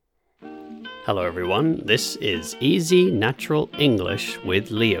Hello everyone, this is Easy Natural English with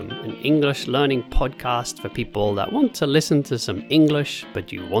Liam, an English learning podcast for people that want to listen to some English,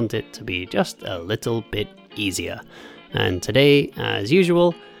 but you want it to be just a little bit easier. And today, as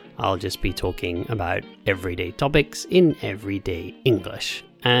usual, I'll just be talking about everyday topics in everyday English.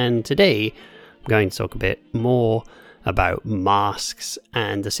 And today, I'm going to talk a bit more about masks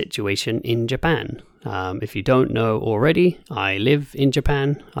and the situation in Japan. If you don't know already, I live in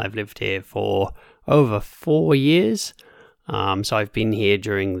Japan. I've lived here for over 4 years. So I've been here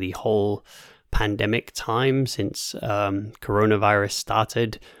during the whole pandemic time since coronavirus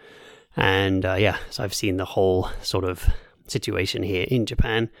started. And so I've seen the whole sort of situation here in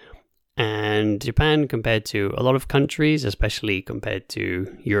Japan. And Japan, compared to a lot of countries, especially compared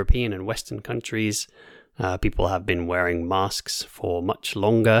to European and Western countries, people have been wearing masks for much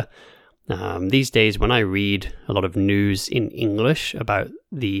longer. These days, when I read a lot of news in English about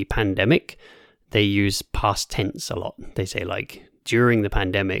the pandemic, they use past tense a lot. They say like, during the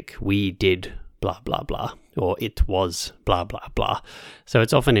pandemic, we did blah, blah, blah, or it was blah, blah, blah. So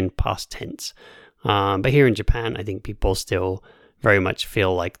it's often in past tense. But here in Japan, I think people still very much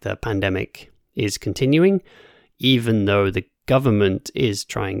feel like the pandemic is continuing, even though the government is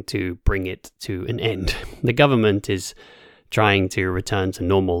trying to bring it to an end. The government is trying to return to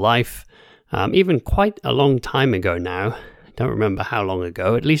normal life. Even quite a long time ago now, I don't remember how long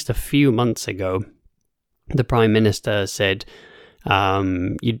ago, at least a few months ago, the Prime Minister said,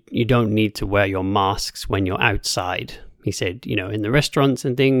 you don't need to wear your masks when you're outside. He said, in the restaurants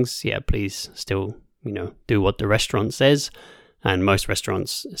and things, please still, do what the restaurant says. And most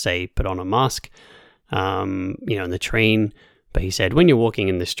restaurants say put on a mask, in the train. But he said, when you're walking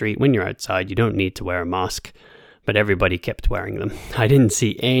in the street, when you're outside, you don't need to wear a mask. But everybody kept wearing them. I didn't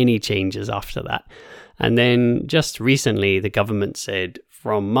see any changes after that. And then just recently, the government said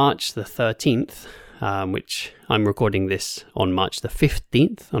from March the 13th, which I'm recording this on March the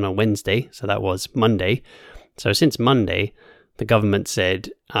 15th on a Wednesday, so that was Monday. So since Monday, the government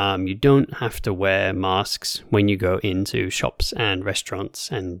said you don't have to wear masks when you go into shops and restaurants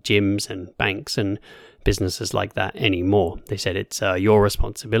and gyms and banks and businesses like that anymore. They said it's your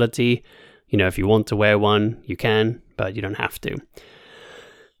responsibility. If you want to wear one, you can, but you don't have to.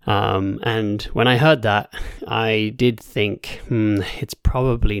 And when I heard that, I did think, it's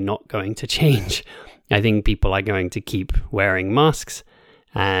probably not going to change. I think people are going to keep wearing masks.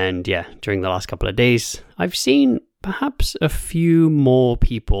 And during the last couple of days, I've seen perhaps a few more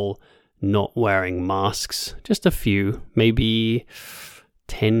people not wearing masks. Just a few, maybe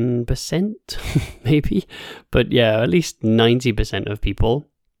 10%, maybe. But at least 90% of people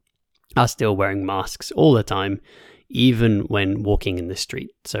are still wearing masks all the time, even when walking in the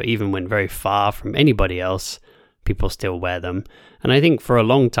street. So even when very far from anybody else, people still wear them. And I think for a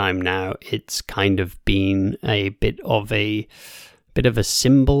long time now, it's kind of been a bit of a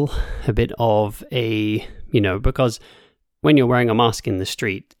symbol, a bit of a, because when you're wearing a mask in the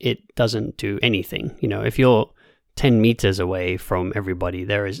street, it doesn't do anything. If you're 10 meters away from everybody,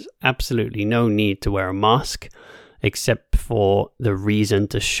 there is absolutely no need to wear a mask, except for the reason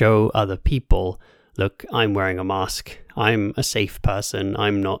to show other people, look, I'm wearing a mask. I'm a safe person.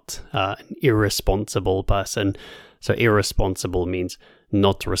 I'm not an irresponsible person. So irresponsible means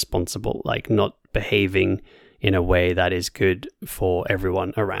not responsible, like not behaving in a way that is good for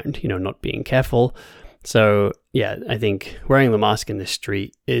everyone around, not being careful. So I think wearing the mask in the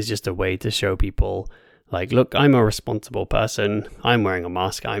street is just a way to show people, like, look, I'm a responsible person. I'm wearing a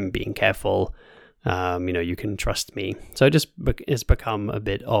mask. I'm being careful. You can trust me. So it just has become a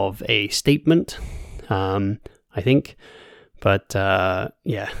bit of a statement, I think. But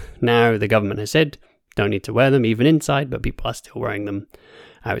now the government has said don't need to wear them even inside, but people are still wearing them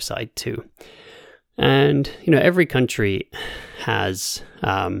outside too. And, every country has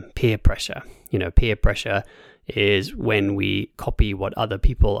peer pressure. Peer pressure is when we copy what other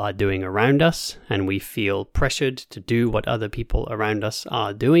people are doing around us and we feel pressured to do what other people around us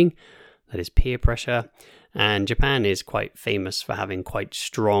are doing. That is peer pressure. And Japan is quite famous for having quite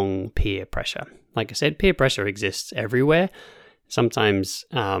strong peer pressure. Like I said, peer pressure exists everywhere. Sometimes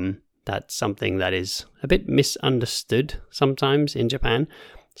that's something that is a bit misunderstood sometimes in Japan.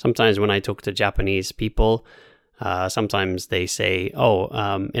 Sometimes when I talk to Japanese people, sometimes they say,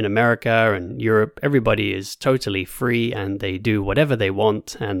 in America and Europe, everybody is totally free and they do whatever they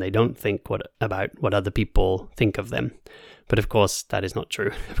want and they don't think about what other people think of them. But of course, that is not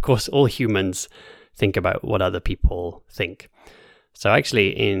true. Of course, all humans think about what other people think. So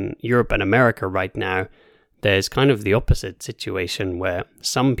actually, in Europe and America right now, there's kind of the opposite situation where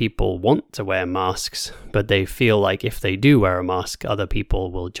some people want to wear masks, but they feel like if they do wear a mask, other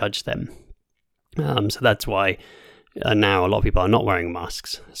people will judge them. So that's why now a lot of people are not wearing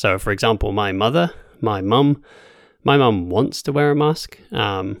masks. So, for example, my mum wants to wear a mask.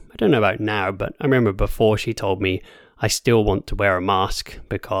 I don't know about now, but I remember before she told me I still want to wear a mask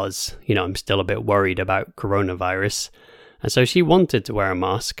because, I'm still a bit worried about coronavirus. And so she wanted to wear a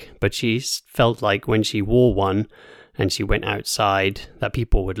mask, but she felt like when she wore one and she went outside, that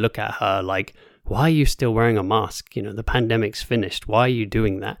people would look at her like, why are you still wearing a mask? The pandemic's finished. Why are you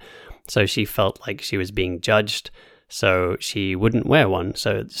doing that? So she felt like she was being judged, so she wouldn't wear one.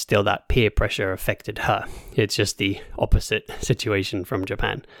 So still that peer pressure affected her. It's just the opposite situation from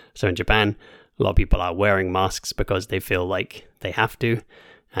Japan. So in Japan, a lot of people are wearing masks because they feel like they have to.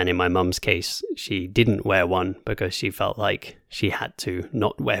 And in my mum's case, she didn't wear one because she felt like she had to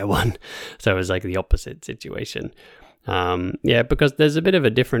not wear one. So it was like the opposite situation. Because there's a bit of a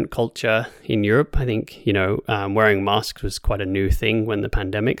different culture in Europe. I think, wearing masks was quite a new thing when the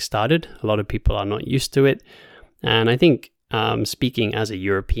pandemic started. A lot of people are not used to it. And I think, speaking as a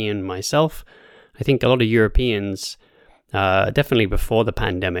European myself, I think a lot of Europeans, definitely before the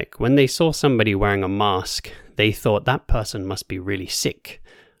pandemic, when they saw somebody wearing a mask, they thought that person must be really sick.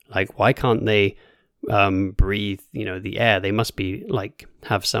 Like, why can't they breathe, the air? They must be like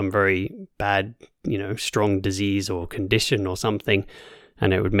have some very bad, strong disease or condition or something.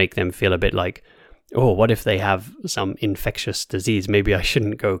 And it would make them feel a bit like, oh, what if they have some infectious disease? Maybe I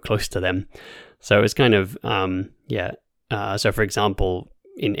shouldn't go close to them. So it's kind of, so for example,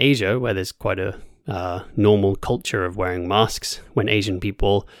 in Asia, where there's quite a normal culture of wearing masks, when Asian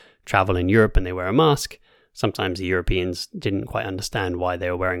people travel in Europe and they wear a mask, sometimes the Europeans didn't quite understand why they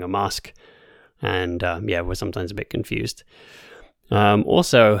were wearing a mask. And we're sometimes a bit confused.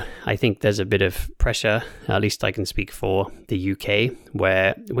 Also, I think there's a bit of pressure, at least I can speak for the UK,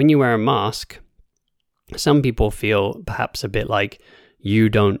 where when you wear a mask, some people feel perhaps a bit like, you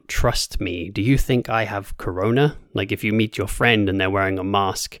don't trust me. Do you think I have corona? Like if you meet your friend and they're wearing a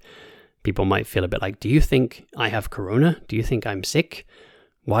mask, people might feel a bit like, do you think I have corona? Do you think I'm sick?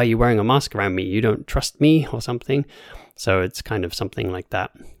 Why are you wearing a mask around me? You don't trust me or something. So it's kind of something like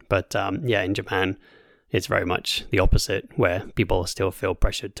that. But in Japan, it's very much the opposite, where people still feel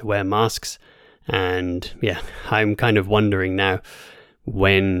pressured to wear masks. And I'm kind of wondering now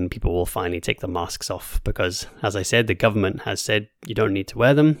when people will finally take the masks off, because as I said, the government has said you don't need to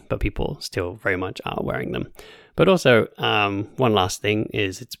wear them, but people still very much are wearing them. But also, one last thing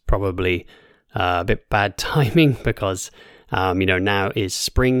is it's probably a bit bad timing because now is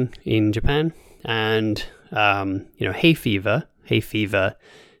spring in Japan, and hay fever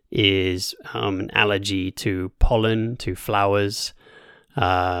is an allergy to pollen, to flowers,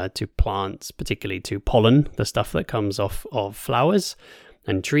 to plants, particularly to pollen, the stuff that comes off of flowers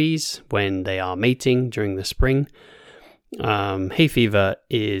and trees when they are mating during the spring. Hay fever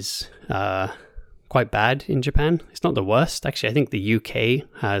is quite bad in Japan. It's not the worst. Actually, I think the UK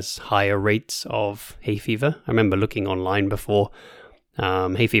has higher rates of hay fever. I remember looking online before.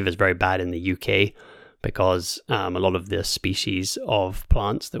 Hay fever is very bad in the UK because a lot of the species of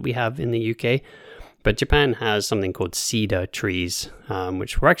plants that we have in the UK. But Japan has something called cedar trees,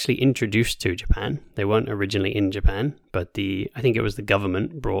 which were actually introduced to Japan. They weren't originally in Japan, but I think it was the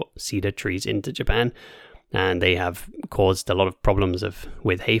government brought cedar trees into Japan. And they have caused a lot of problems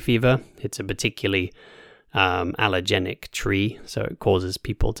with hay fever. It's a particularly allergenic tree, so it causes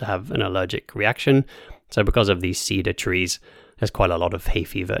people to have an allergic reaction. So because of these cedar trees, there's quite a lot of hay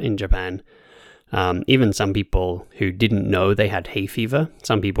fever in Japan. Even some people who didn't know they had hay fever,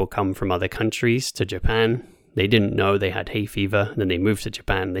 some people come from other countries to Japan, they didn't know they had hay fever, and then they move to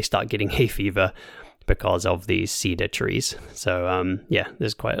Japan and they start getting hay fever because of these cedar trees. So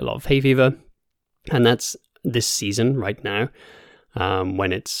there's quite a lot of hay fever. And that's this season right now,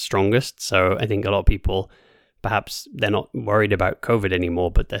 when it's strongest. So I think a lot of people, perhaps they're not worried about COVID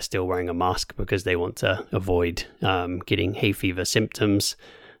anymore, but they're still wearing a mask because they want to avoid getting hay fever symptoms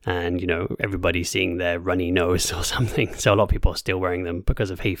and, everybody seeing their runny nose or something. So a lot of people are still wearing them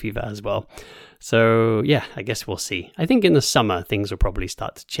because of hay fever as well. So I guess we'll see. I think in the summer, things will probably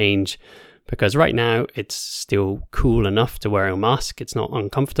start to change. Because right now, it's still cool enough to wear a mask. It's not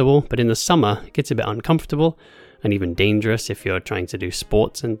uncomfortable. But in the summer, it gets a bit uncomfortable and even dangerous if you're trying to do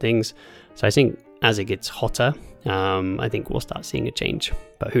sports and things. So I think as it gets hotter, I think we'll start seeing a change.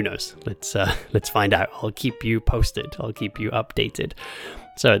 But who knows? Let's find out. I'll keep you posted. I'll keep you updated.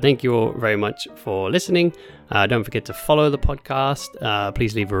 So thank you all very much for listening. Don't forget to follow the podcast.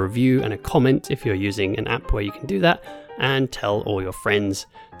 Please leave a review and a comment if you're using an app where you can do that. And tell all your friends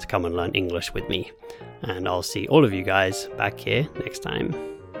to come and learn English with me. And I'll see all of you guys back here next time.